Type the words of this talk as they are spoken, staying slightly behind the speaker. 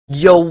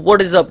Yo,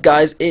 what is up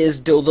guys? It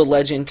is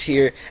DilltheLegend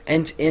here,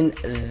 and in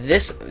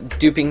this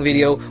duping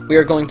video, we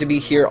are going to be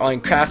here on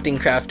Crafting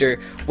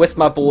Crafter with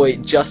my boy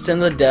Justin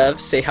the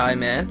Dev. Say hi,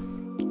 man.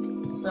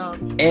 What's up?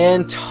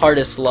 And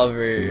TARDIS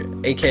Lover,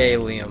 aka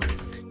Liam.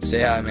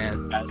 Say hi,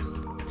 man. Yes.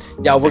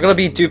 Yeah, we're gonna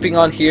be duping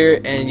on here,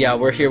 and yeah,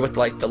 we're here with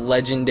like the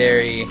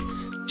legendary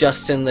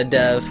Justin the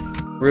Dev,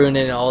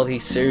 ruining all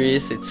these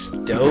series. It's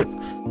dope.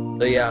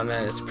 So yeah,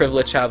 man, it's a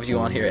privilege to have you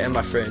on here, and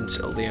my friend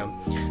Liam.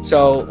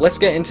 So let's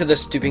get into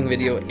this duping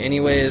video.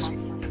 Anyways,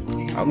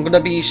 I'm gonna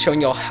be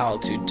showing y'all how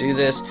to do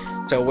this.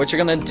 So what you're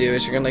gonna do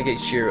is you're gonna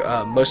get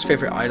your most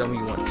favorite item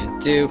you want to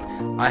dupe.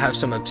 I have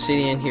some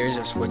obsidian here,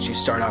 just what you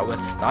start out with.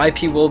 The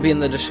IP will be in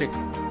the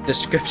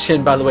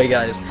description, by the way,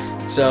 guys.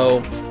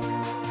 So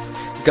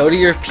go to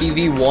your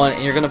PV1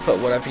 and you're gonna put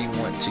whatever you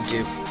want to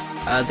dupe.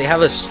 They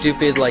have a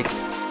stupid like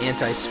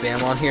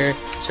anti-spam on here,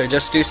 so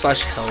just do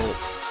 /help.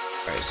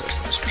 Alright, so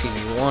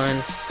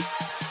 /PV1.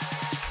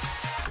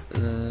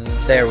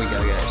 There we go,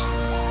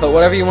 guys. But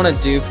whatever you want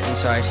to dupe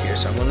inside here.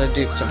 So I'm going to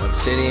dupe some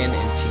obsidian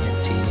and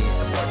TNT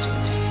and more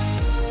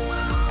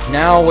TNT.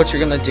 Now what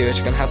you're going to do is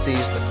you're going to have to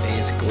use the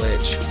phase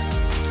glitch.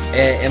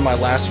 In my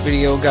last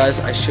video, guys,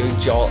 I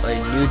showed y'all a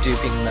new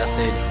duping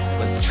method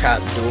with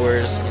trap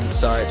doors and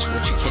such,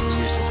 which you can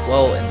use as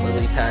well in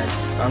lily pads.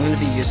 But I'm going to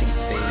be using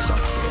phase on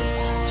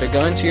here. So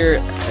go into your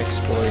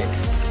exploit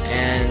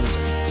and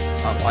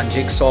on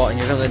Jigsaw, and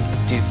you're gonna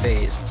do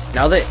phase.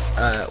 Now that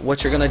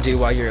what you're gonna do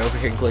while you're over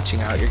here glitching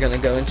out, you're gonna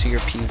go into your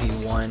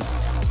PV1,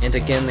 and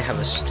again they have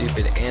a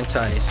stupid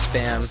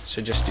anti-spam,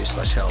 so just do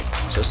 /help.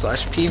 So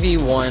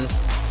 /PV1,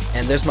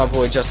 and there's my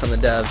boy Justin the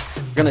Dev.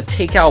 We're gonna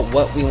take out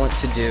what we want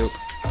to do.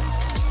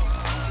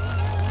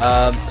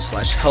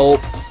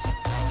 /help.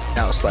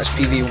 Now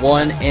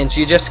 /PV1, and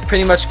you just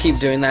pretty much keep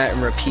doing that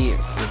and repeat,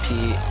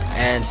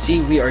 and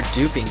see, we are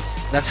duping.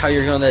 That's how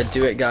you're gonna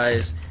do it,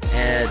 guys.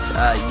 And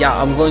yeah,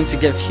 I'm going to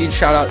give a huge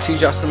shout out to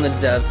Justin the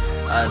Dev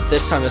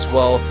this time as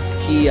well.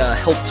 He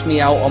helped me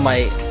out on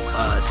my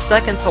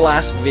second to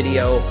last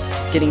video,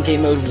 getting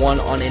game mode 1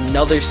 on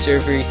another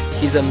server.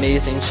 He's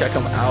amazing, check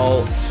him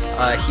out.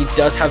 He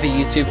does have a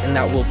YouTube, and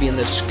that will be in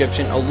the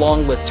description,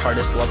 along with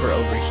TARDIS Lover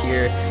over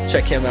here.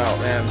 Check him out,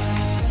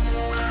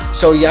 man.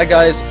 So yeah,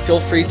 guys, feel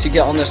free to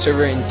get on the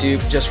server and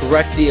dupe, just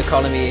wreck the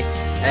economy.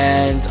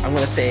 And I'm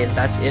gonna say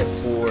that's it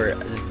for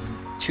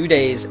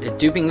today's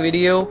duping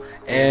video,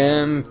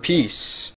 and peace.